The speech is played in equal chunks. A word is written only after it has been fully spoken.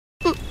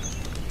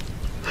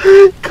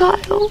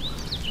Kyle.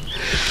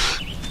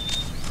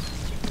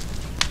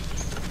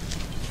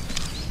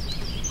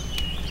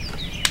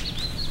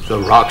 The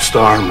rock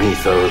star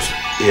mythos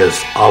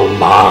is a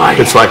lie.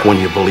 It's like when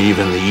you believe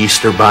in the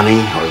Easter Bunny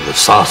or the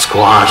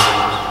Sasquatch.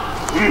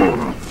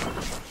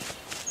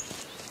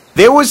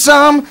 There were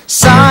some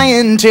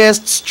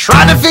scientists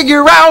trying to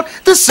figure out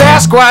the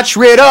Sasquatch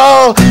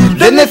riddle.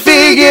 Then they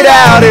figured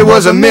out it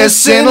was a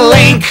missing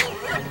link.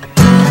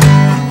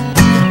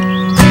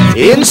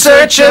 In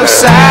search of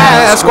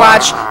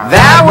Sasquatch,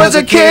 that was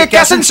a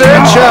kick-ass in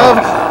search of,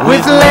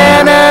 with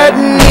Leonard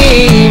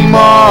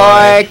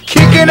Nimoy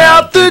kicking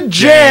out the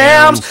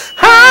jams.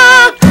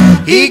 Ha!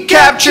 He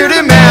captured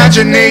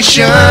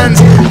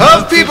imaginations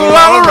of people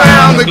all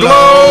around the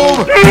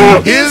globe.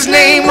 His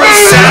name was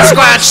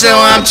Sasquatch, so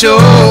I'm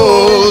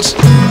told.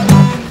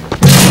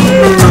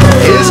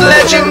 His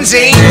legend's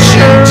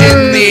ancient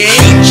in the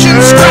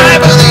ancient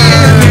scribe of the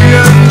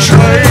Indian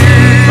tribe.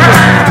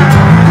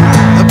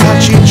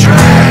 Apache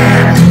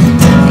tribe.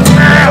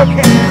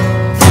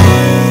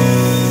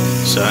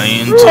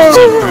 Scientists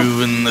have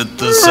proven that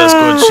the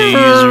Sasquatch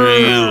is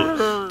real.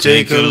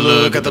 Take a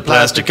look at the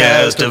plaster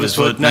cast of his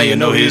foot, now you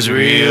know he's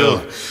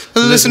real.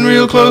 Listen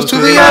real close to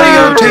the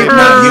audio tape,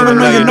 not human,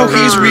 now you know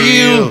he's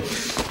real.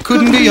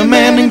 Couldn't be a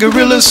man in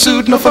gorilla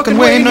suit, no fucking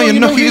way, now you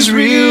know he's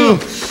real.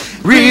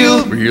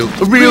 Real, real,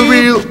 real,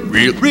 real,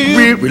 real,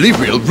 real, really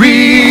real,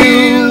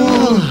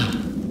 real.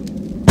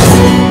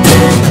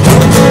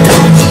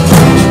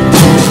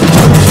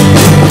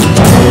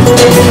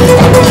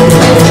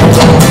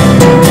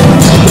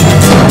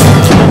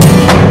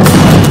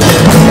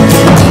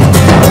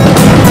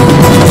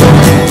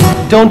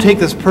 Don't take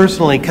this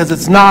personally, because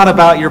it's not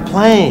about your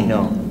playing.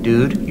 No,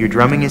 dude, your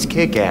drumming is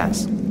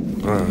kick-ass.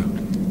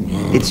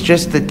 It's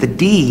just that the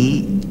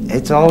D,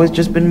 it's always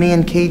just been me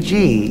and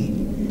KG.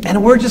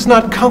 And we're just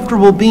not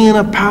comfortable being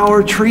a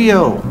power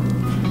trio.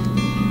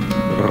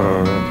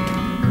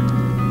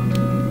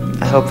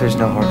 I hope there's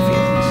no hard feelings.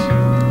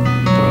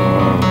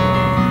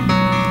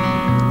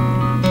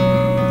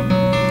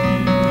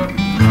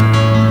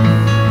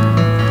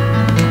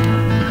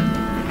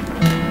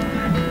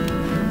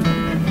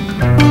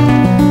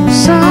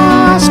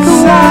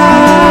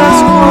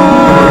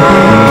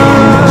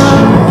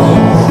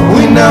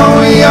 We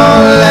know your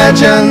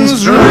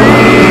legend's real.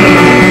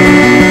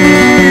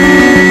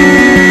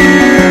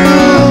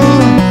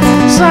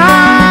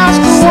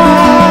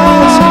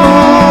 Sasquatch.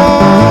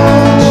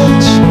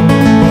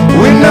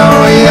 We know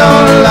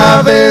your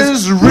love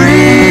is real.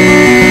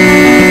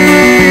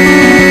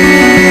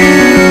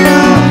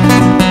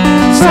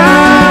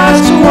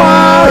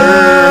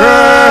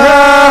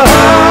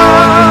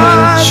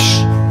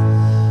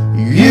 Sasquatch.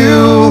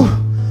 You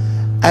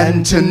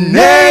and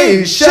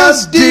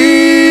Tenacious D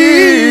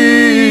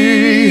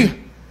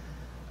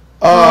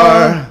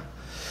are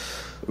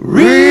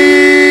real.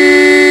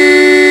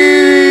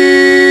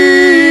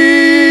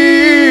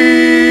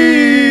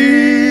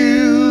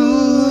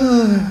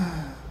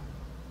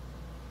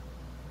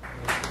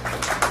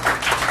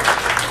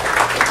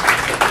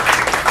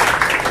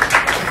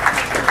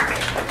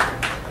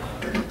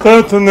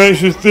 Tell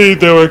Tenacious D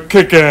they were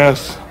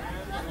kick-ass.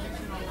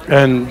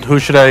 And who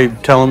should I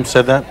tell him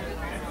said that?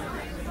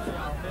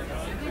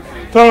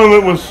 Tell him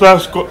it was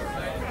Sasquatch.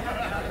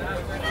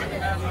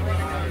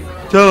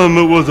 Tell him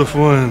it was a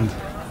friend.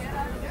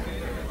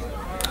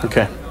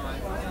 Okay.